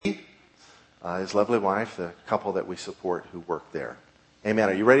his lovely wife, the couple that we support who work there. Amen.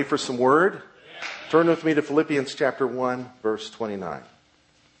 Are you ready for some word? Yeah. Turn with me to Philippians Chapter 1, verse 29. All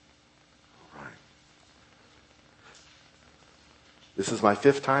right. This is my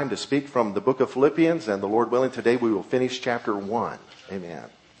 5th time to speak from the book of Philippians, and the Lord willing, today we will finish chapter 1. Amen.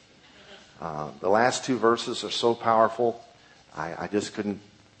 The last 2 verses are so powerful, I just couldn't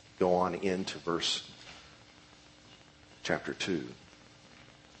go on into chapter 2.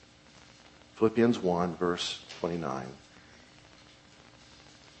 Philippians 1, verse 29.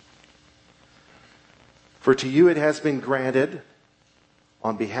 For to you it has been granted,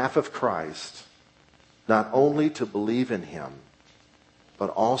 on behalf of Christ, not only to believe in him, but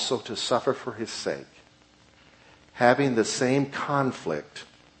also to suffer for his sake, having the same conflict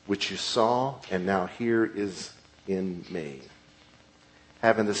which you saw and now hear is in me.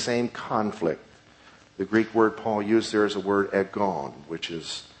 Having the same conflict. The Greek word Paul used there is a word agon, which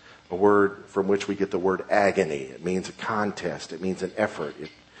is a word from which we get the word agony. It means a contest. It means an effort.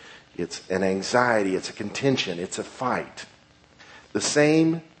 It's an anxiety. It's a contention. It's a fight. The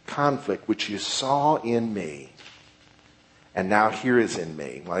same conflict which you saw in me and now here is in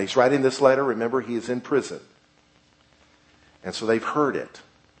me. While he's writing this letter, remember, he is in prison. And so they've heard it.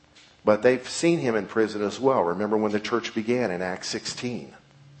 But they've seen him in prison as well. Remember when the church began in Acts 16.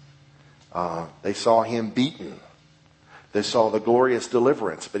 They saw him beaten. They saw the glorious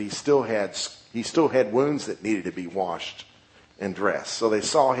deliverance, but he still had wounds that needed to be washed and dressed. So they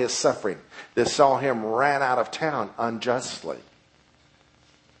saw his suffering. They saw him ran out of town unjustly.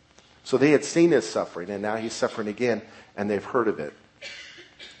 So they had seen his suffering, and now he's suffering again, and they've heard of it.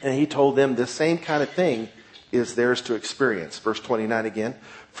 And he told them the same kind of thing is theirs to experience. Verse 29 again.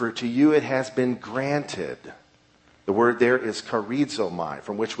 For to you it has been granted. The word there is charizomai,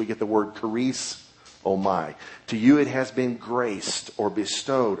 from which we get the word charisomai. To you it has been graced or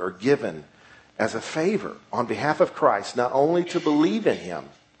bestowed or given as a favor on behalf of Christ, not only to believe in him,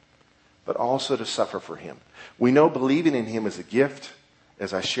 but also to suffer for him. We know believing in him is a gift.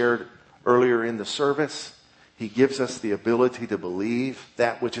 As I shared earlier in the service, he gives us the ability to believe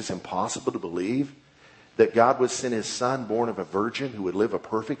that which is impossible to believe. That God would send his son, born of a virgin, who would live a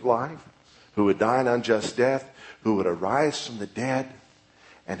perfect life, who would die an unjust death, who would arise from the dead,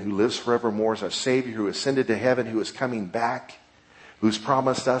 and who lives forevermore as our Savior, who ascended to heaven, who is coming back, who's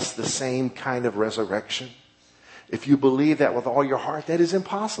promised us the same kind of resurrection. If you believe that with all your heart, that is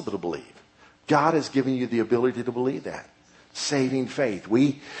impossible to believe. God has given you the ability to believe that. Saving faith.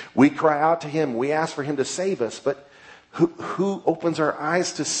 We cry out to him. We ask for him to save us, but who opens our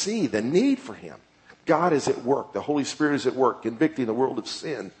eyes to see the need for him? God is at work. The Holy Spirit is at work, convicting the world of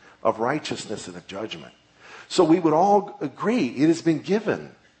sin, of righteousness, and of judgment. So we would all agree it has been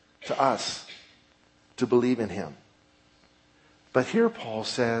given to us to believe in him. But here Paul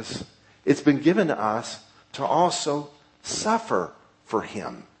says it's been given to us to also suffer for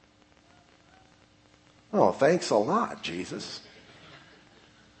him. Oh, thanks a lot, Jesus.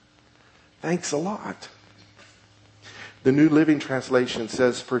 Thanks a lot. The New Living Translation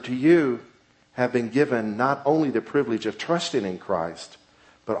says, for to you have been given not only the privilege of trusting in Christ,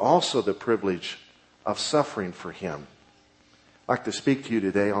 but also the privilege of suffering for him. I'd like to speak to you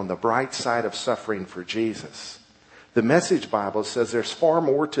today on the bright side of suffering for Jesus. The Message Bible says there's far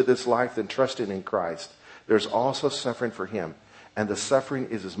more to this life than trusting in Christ. There's also suffering for him. And the suffering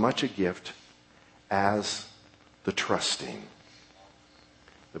is as much a gift as the trusting.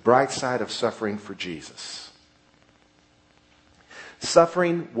 The bright side of suffering for Jesus.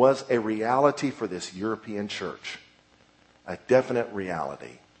 Suffering was a reality for this European church. A definite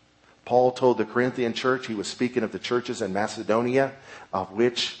reality. Paul told the Corinthian church, he was speaking of the churches in Macedonia, of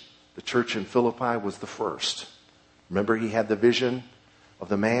which the church in Philippi was the first. Remember, he had the vision of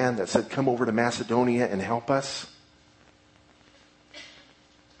the man that said, come over to Macedonia and help us.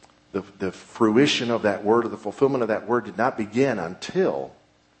 The fruition of that word, or the fulfillment of that word, did not begin until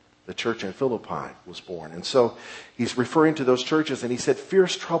the church in Philippi was born. And so he's referring to those churches, and he said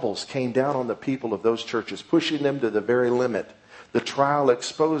fierce troubles came down on the people of those churches, pushing them to the very limit. The trial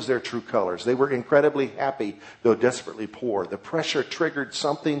exposed their true colors. They were incredibly happy, though desperately poor. The pressure triggered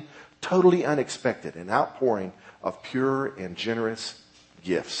something totally unexpected, an outpouring of pure and generous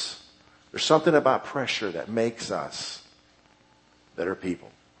gifts. There's something about pressure that makes us better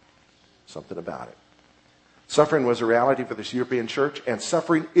people. Something about it. Suffering was a reality for this European church, and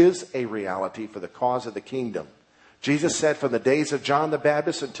suffering is a reality for the cause of the kingdom. Jesus said from the days of John the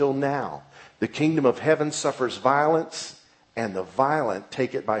Baptist until now, the kingdom of heaven suffers violence, and the violent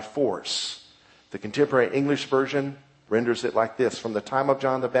take it by force. The contemporary English version renders it like this: from the time of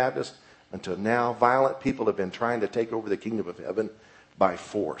John the Baptist until now, violent people have been trying to take over the kingdom of heaven by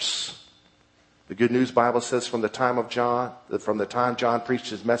force. The Good News Bible says from the time John preached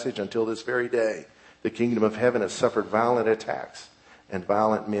his message until this very day, the kingdom of heaven has suffered violent attacks, and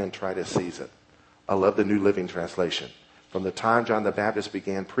violent men try to seize it. I love the New Living Translation. From the time John the Baptist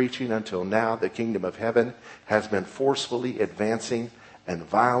began preaching until now, the kingdom of heaven has been forcefully advancing, and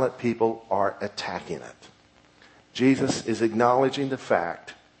violent people are attacking it. Jesus is acknowledging the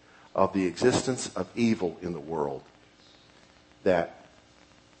fact of the existence of evil in the world that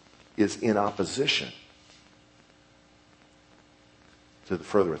is in opposition to the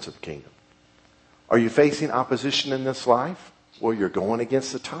furtherance of the kingdom. Are you facing opposition in this life? Well, you're going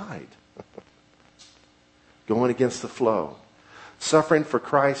against the tide. Going against the flow. Suffering for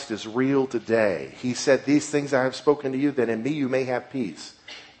Christ is real today. He said, "These things I have spoken to you, that in me you may have peace.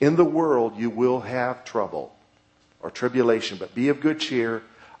 In the world you will have trouble or tribulation, but be of good cheer.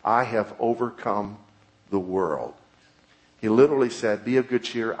 I have overcome the world." He literally said, "Be of good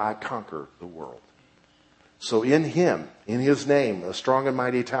cheer, I conquer the world." So in him, in his name, a strong and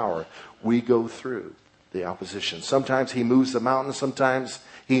mighty tower, we go through the opposition. Sometimes he moves the mountain. Sometimes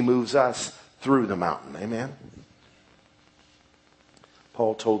he moves us through the mountain. Amen?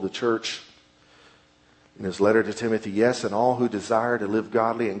 Paul told the church in his letter to Timothy, "Yes, and all who desire to live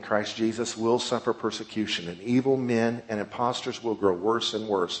godly in Christ Jesus will suffer persecution, and evil men and impostors will grow worse and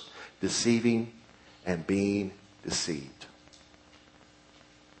worse, deceiving and being deceived."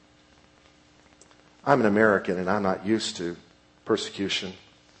 I'm an American, and I'm not used to persecution.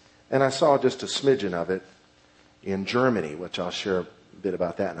 And I saw just a smidgen of it in Germany, which I'll share a bit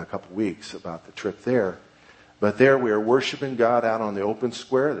about that in a couple of weeks, about the trip there. But there we are worshiping God out on the open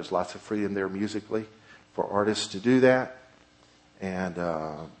square. There's lots of freedom there musically for artists to do that. And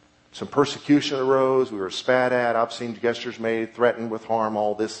some persecution arose. We were spat at, obscene gestures made, threatened with harm,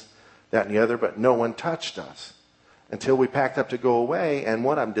 all this, that, and the other. But no one touched us until we packed up to go away. And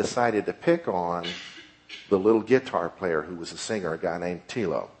one of them decided to pick on the little guitar player who was a singer, a guy named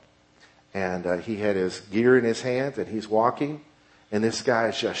Tilo. And he had his gear in his hands, and he's walking. And this guy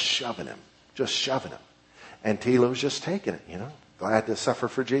is just shoving him. And Tilo's just taking it, glad to suffer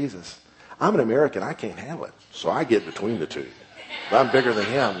for Jesus. I'm an American. I can't handle it. So I get between the two. I'm bigger than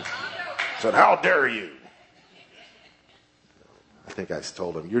him. I said, "How dare you?" I think I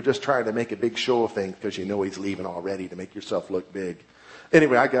told him, "You're just trying to make a big show of things because you know he's leaving already to make yourself look big."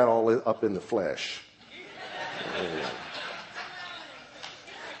 Anyway, I got all up in the flesh.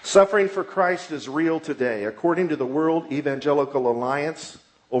 Suffering for Christ is real today. According to the World Evangelical Alliance,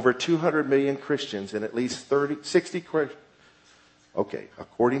 over 200 million Christians in at least 60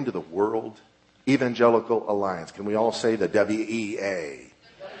 according to the World Evangelical Alliance. Can we all say the WEA?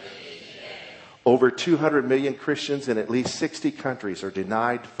 Over 200 million Christians in at least 60 countries are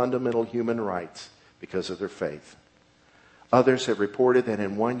denied fundamental human rights because of their faith. Others have reported that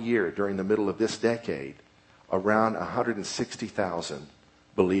in 1 year during the middle of this decade, around 160,000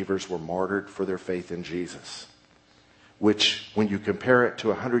 believers were martyred for their faith in Jesus. Which, when you compare it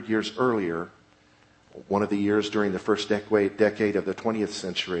to 100 years earlier, one of the years during the first decade of the 20th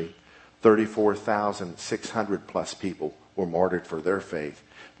century, 34,600 plus people were martyred for their faith.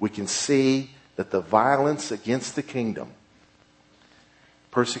 We can see that the violence against the kingdom,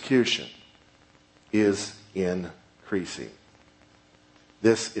 persecution, is increasing.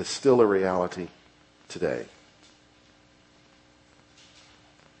 This is still a reality today.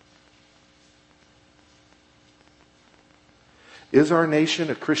 Is our nation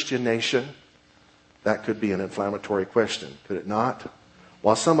a Christian nation? That could be an inflammatory question, could it not?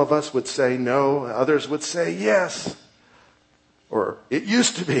 While some of us would say no, others would say yes. Or it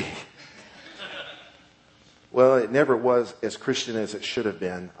used to be. Well, it never was as Christian as it should have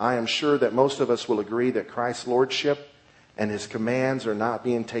been. I am sure that most of us will agree that Christ's lordship and his commands are not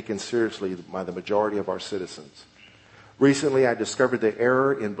being taken seriously by the majority of our citizens. Recently, I discovered the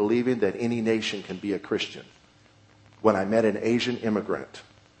error in believing that any nation can be a Christian when I met an Asian immigrant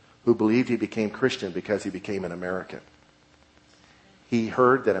who believed he became Christian because he became an American. He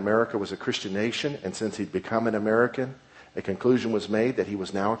heard that America was a Christian nation, and since he'd become an American, a conclusion was made that he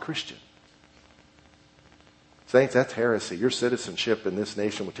was now a Christian. Saints, that's heresy. Your citizenship in this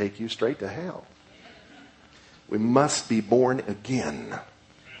nation will take you straight to hell. We must be born again.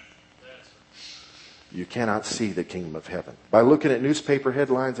 You cannot see the kingdom of heaven. By looking at newspaper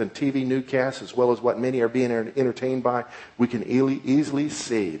headlines and TV newscasts, as well as what many are being entertained by, we can easily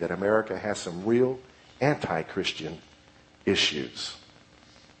see that America has some real anti-Christian issues.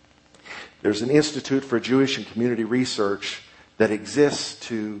 There's an Institute for Jewish and Community Research that exists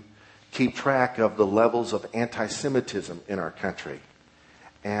to keep track of the levels of anti-Semitism in our country.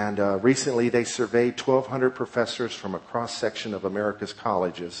 And recently they surveyed 1,200 professors from a cross-section of America's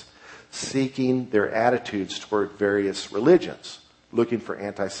colleges. seeking their attitudes toward various religions, looking for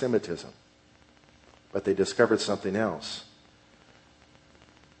anti-Semitism. But they discovered something else.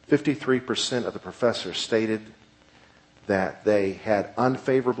 53% of the professors stated that they had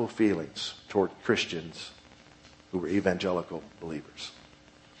unfavorable feelings toward Christians who were evangelical believers.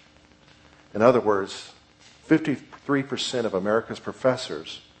 In other words, 53% of America's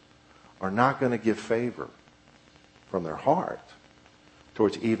professors are not going to give favor from their heart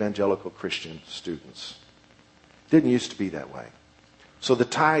towards evangelical Christian students. Didn't used to be that way. So the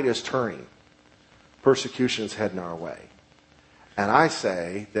tide is turning. Persecution is heading our way. And I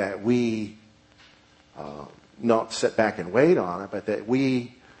say that we not sit back and wait on it, but that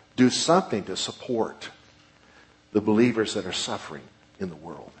we do something to support the believers that are suffering in the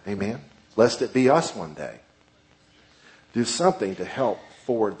world. Amen? Lest it be us one day. Do something to help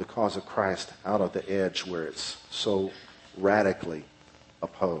forward the cause of Christ out of the edge where it's so radically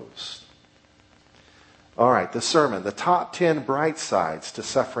opposed. All right, the sermon. The top 10 bright sides to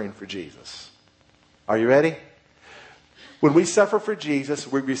suffering for Jesus. Are you ready? When we suffer for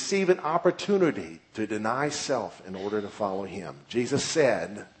Jesus, we receive an opportunity to deny self in order to follow him. Jesus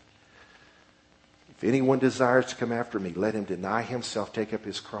said, if anyone desires to come after me, let him deny himself, take up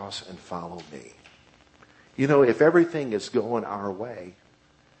his cross, and follow me. You know, if everything is going our way,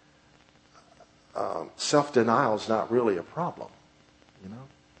 self-denial is not really a problem. You know,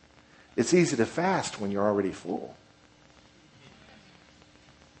 it's easy to fast when you're already full.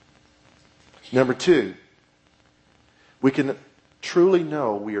 Number 2, we can truly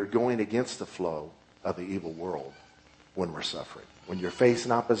know we are going against the flow of the evil world when we're suffering. When you're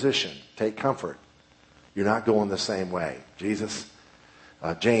facing opposition, take comfort. You're not going the same way. Jesus'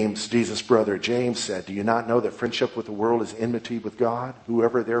 brother James said, do you not know that friendship with the world is enmity with God?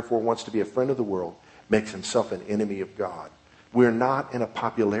 Whoever therefore wants to be a friend of the world makes himself an enemy of God. We're not in a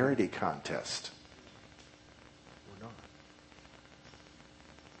popularity contest. We're not.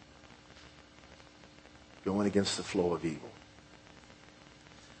 Going against the flow of evil.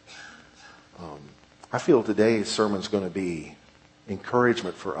 I feel today's sermon is going to be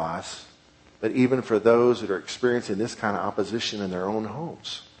encouragement for us, but even for those that are experiencing this kind of opposition in their own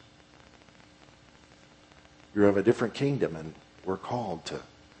homes. You're of a different kingdom, and we're called to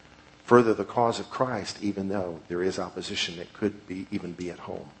further the cause of Christ, even though there is opposition that could even be at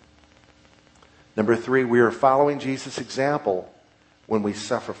home. Number 3, we are following Jesus' example when we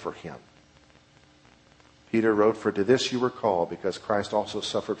suffer for him. Peter wrote, for to this you were called, because Christ also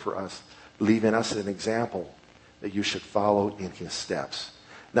suffered for us, leaving us an example that you should follow in his steps.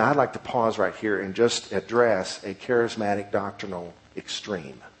 Now, I'd like to pause right here and just address a charismatic doctrinal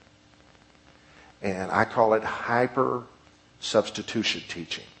extreme. And I call it hyper-substitution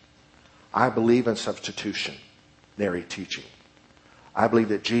teaching. I believe in substitutionary teaching. I believe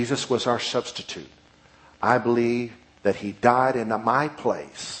that Jesus was our substitute. I believe that he died in my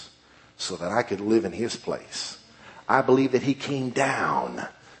place so that I could live in his place. I believe that he came down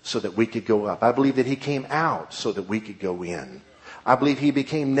so that we could go up. I believe that he came out so that we could go in. I believe he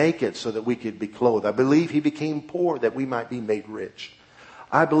became naked so that we could be clothed. I believe he became poor that we might be made rich.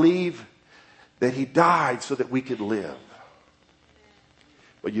 I believe that he died so that we could live.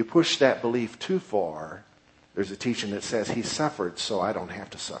 But you push that belief too far, there's a teaching that says he suffered so I don't have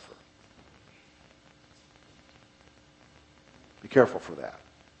to suffer. Be careful for that.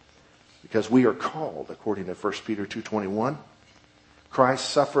 Because we are called, according to 1 Peter 2:21, Christ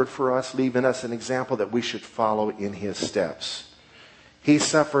suffered for us, leaving us an example that we should follow in his steps. He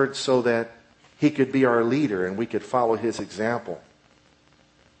suffered so that he could be our leader and we could follow his example.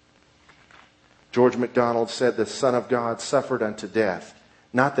 George MacDonald said, the Son of God suffered unto death,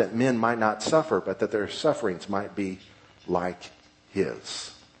 not that men might not suffer, but that their sufferings might be like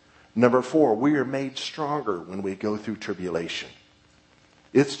his. Number 4, we are made stronger when we go through tribulation.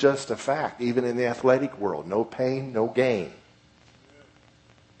 It's just a fact, even in the athletic world. No pain, no gain.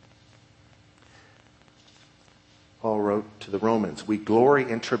 Paul wrote to the Romans, we glory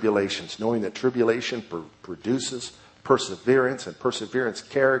in tribulations, knowing that tribulation produces perseverance, and perseverance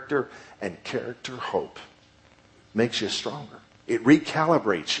character, and character hope. Makes you stronger. It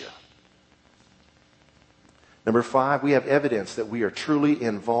recalibrates you. Number 5, we have evidence that we are truly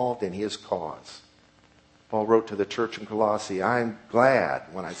involved in his cause. Paul wrote to the church in Colossae, I am glad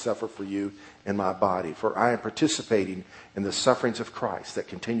when I suffer for you in my body, for I am participating in the sufferings of Christ that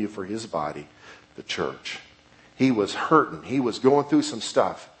continue for his body, the church. He was hurting. He was going through some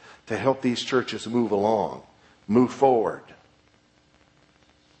stuff to help these churches move along, move forward.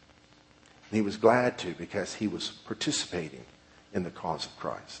 And he was glad to, because he was participating in the cause of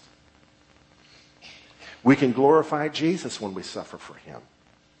Christ. We can glorify Jesus when we suffer for him.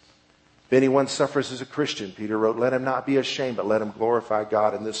 If anyone suffers as a Christian, Peter wrote, let him not be ashamed, but let him glorify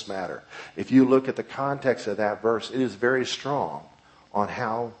God in this matter. If you look at the context of that verse, it is very strong on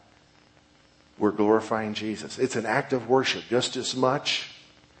how we're glorifying Jesus. It's an act of worship just as much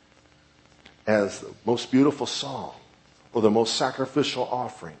as the most beautiful song or the most sacrificial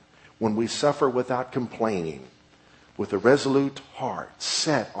offering. When we suffer without complaining, with a resolute heart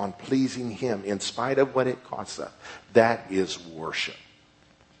set on pleasing Him in spite of what it costs us, that is worship.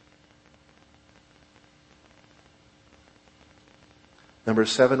 Number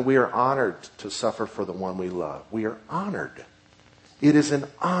 7, we are honored to suffer for the one we love. We are honored. It is an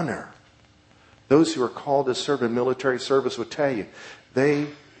honor. Those who are called to serve in military service would tell you, it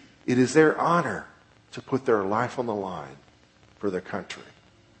is their honor to put their life on the line for their country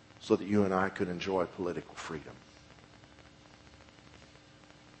so that you and I could enjoy political freedom.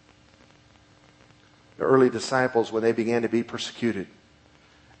 The early disciples, when they began to be persecuted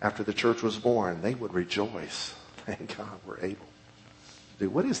after the church was born, they would rejoice. Thank God we're able.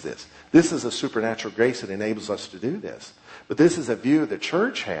 What is this? This is a supernatural grace that enables us to do this. But this is a view the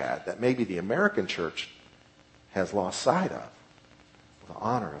church had that maybe the American church has lost sight of. The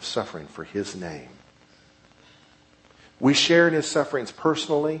honor of suffering for His name. We share in His sufferings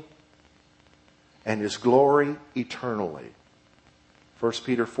personally and His glory eternally. 1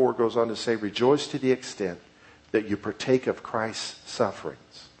 Peter 4 goes on to say, rejoice to the extent that you partake of Christ's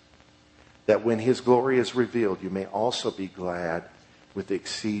sufferings, that when His glory is revealed, you may also be glad with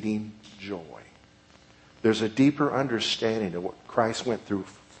exceeding joy. There's a deeper understanding of what Christ went through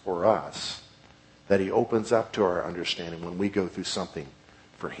for us that He opens up to our understanding when we go through something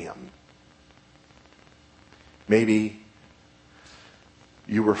for Him. Maybe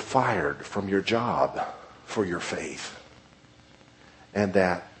you were fired from your job for your faith, and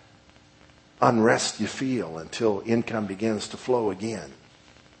that unrest you feel until income begins to flow again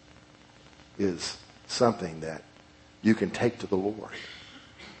is something that you can take to the Lord.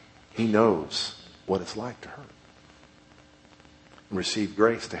 He knows what it's like to hurt. And receive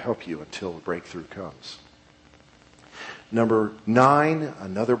grace to help you until the breakthrough comes. Number 9,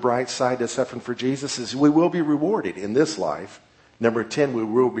 another bright side to suffering for Jesus is we will be rewarded in this life. Number 10, we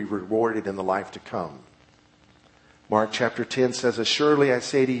will be rewarded in the life to come. Mark chapter 10 says, assuredly I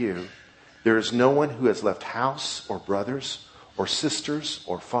say to you, there is no one who has left house or brothers or sisters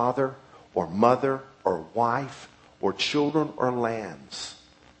or father or mother or wife or children or lands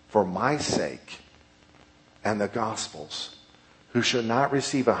for my sake and the gospel's, who shall not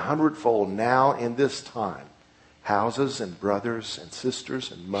receive 100-fold now in this time, houses and brothers and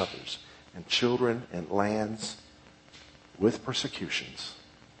sisters and mothers and children and lands with persecutions,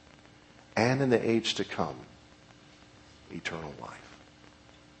 and in the age to come, eternal life.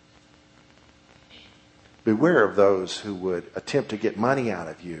 Beware of those who would attempt to get money out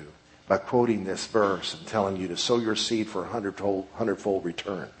of you by quoting this verse and telling you to sow your seed for a hundredfold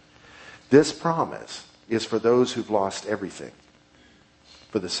return. This promise is for those who've lost everything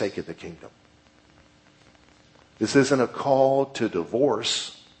for the sake of the kingdom. This isn't a call to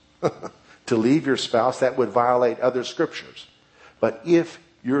divorce, to leave your spouse. That would violate other scriptures. But if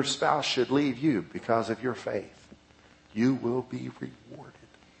your spouse should leave you because of your faith, you will be rewarded.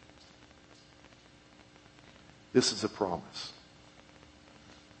 This is a promise.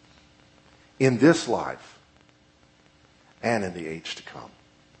 In this life and in the age to come.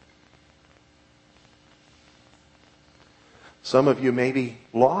 Some of you maybe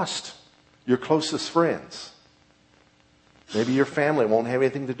lost your closest friends. Maybe your family won't have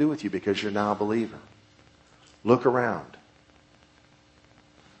anything to do with you because you're now a believer. Look around.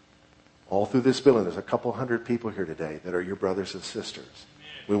 All through this building, there's a couple hundred people here today that are your brothers and sisters.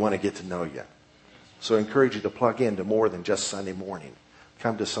 We want to get to know you. So I encourage you to plug in to more than just Sunday morning.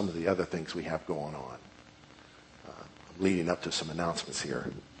 Come to some of the other things we have going on. I'm leading up to some announcements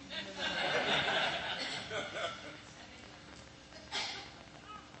here.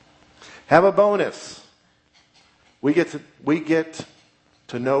 Have a bonus. We get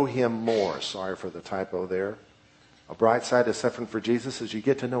to know Him more. Sorry for the typo there. A bright side of suffering for Jesus is you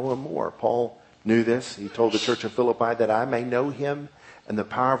get to know Him more. Paul knew this. He told the church of Philippi that I may know Him and the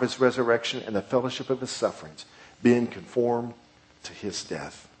power of His resurrection and the fellowship of His sufferings, being conformed to His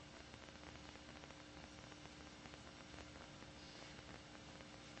death.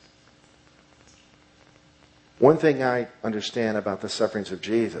 One thing I understand about the sufferings of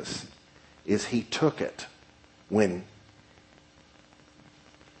Jesus is He took it when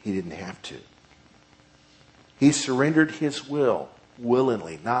He didn't have to. He surrendered His will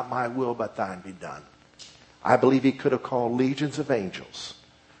willingly. Not my will, but thine be done. I believe He could have called legions of angels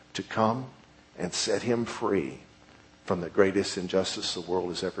to come and set Him free from the greatest injustice the world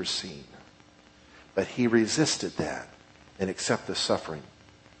has ever seen. But he resisted that and accepted the suffering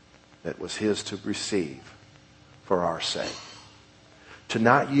that was his to receive for our sake. To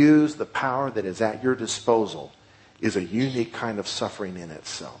not use the power that is at your disposal is a unique kind of suffering in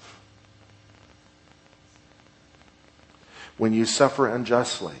itself. When you suffer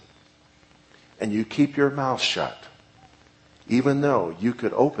unjustly and you keep your mouth shut, even though you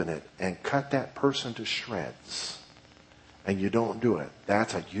could open it and cut that person to shreds, and you don't do it,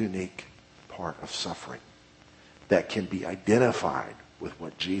 that's a unique part of suffering that can be identified with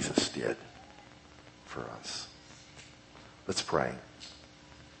what Jesus did for us. Let's pray.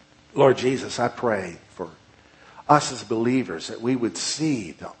 Lord Jesus, I pray for us as believers that we would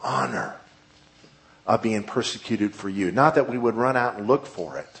see the honor of being persecuted for you. Not that we would run out and look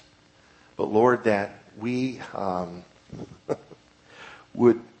for it, but Lord, that we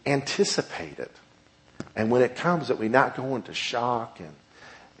would anticipate it. And when it comes, that we not go into shock and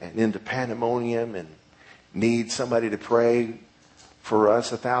into pandemonium and need somebody to pray for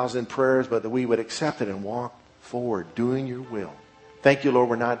us 1,000 prayers, but that we would accept it and walk forward doing your will. Thank you, Lord,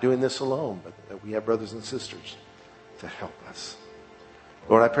 we're not doing this alone, but that we have brothers and sisters to help us.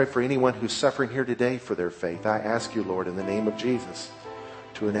 Lord, I pray for anyone who's suffering here today for their faith. I ask you, Lord, in the name of Jesus,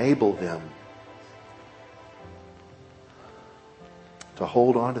 to enable them to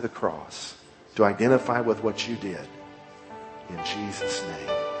hold on to the cross, to identify with what you did. In Jesus' name.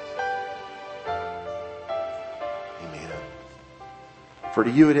 Amen. For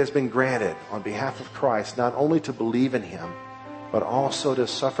to you it has been granted on behalf of Christ not only to believe in him, but also to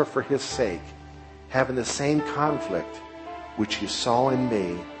suffer for his sake, having the same conflict which you saw in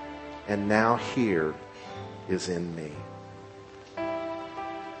me and now here is in me.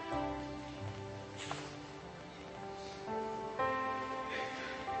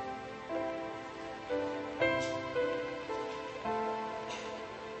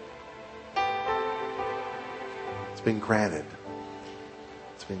 It's been granted.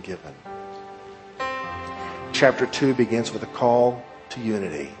 It's been given. Chapter 2 begins with a call to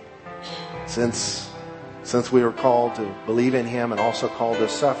unity. Since we were called to believe in him and also called to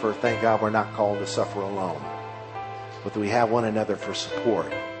suffer, thank God we're not called to suffer alone. But that we have one another for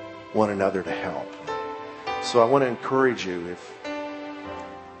support, one another to help. So I want to encourage you,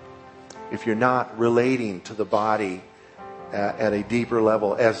 if you're not relating to the body at a deeper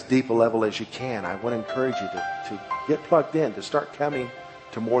level, as deep a level as you can, I want to encourage you to get plugged in, to start coming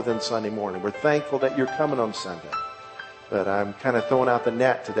to more than Sunday morning. We're thankful that you're coming on Sunday. But I'm kind of throwing out the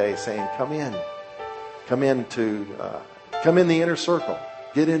net today saying, come in. Come in the inner circle.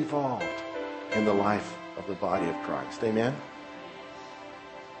 Get involved in the life of the body of Christ. Amen?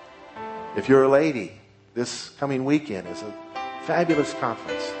 If you're a lady, this coming weekend is a fabulous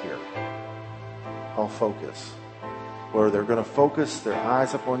conference here called Focus, where they're going to focus their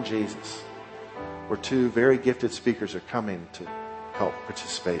eyes upon Jesus, where 2 very gifted speakers are coming to help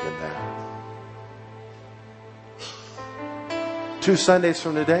participate in that. 2 Sundays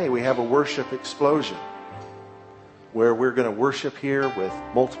from today, we have a worship explosion where we're going to worship here with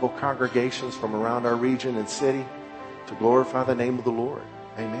multiple congregations from around our region and city to glorify the name of the Lord.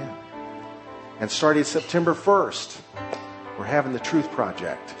 Amen. And starting September 1st, we're having the Truth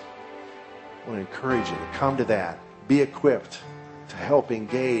Project. I want to encourage you to come to that. Be equipped to help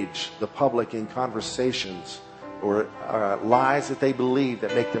engage the public in conversations or lies that they believe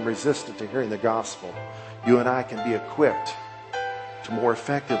that make them resistant to hearing the gospel. You and I can be equipped to more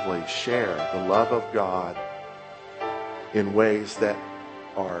effectively share the love of God in ways that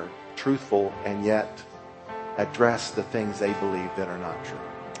are truthful and yet address the things they believe that are not true.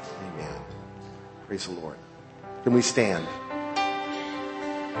 Amen. Praise the Lord. Can we stand?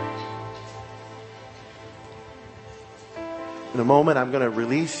 In a moment, I'm going to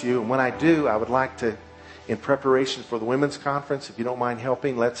release you. And when I do, I would like to, in preparation for the women's conference, if you don't mind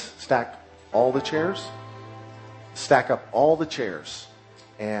helping, let's stack all the chairs. Stack up all the chairs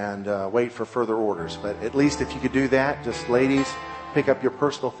and wait for further orders. But at least if you could do that, just ladies, pick up your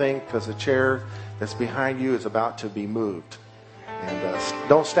personal thing because the chair that's behind you is about to be moved. And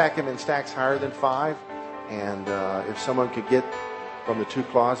don't stack them in stacks higher than 5. And if someone could get from the 2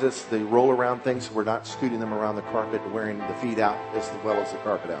 closets the roll-around things so we're not scooting them around the carpet and wearing the feet out as well as the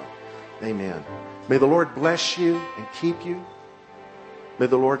carpet out. Amen. May the Lord bless you and keep you. May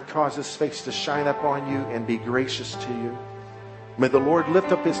the Lord cause his face to shine upon you and be gracious to you. May the Lord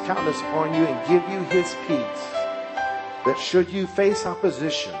lift up his countenance upon you and give you his peace. That should you face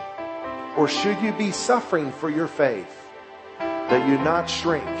opposition or should you be suffering for your faith, that you not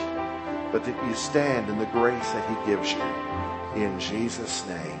shrink, but that you stand in the grace that he gives you. In Jesus'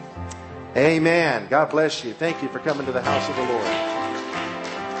 name. Amen. God bless you. Thank you for coming to the house of the Lord.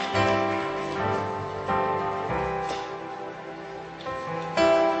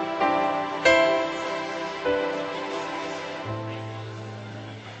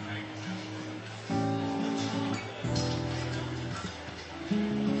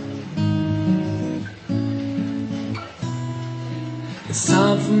 It's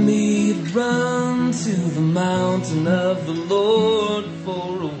time for me to run to the mountain of the Lord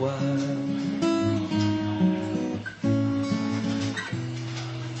for a while.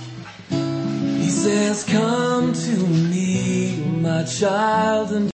 He says, come to me, my child, and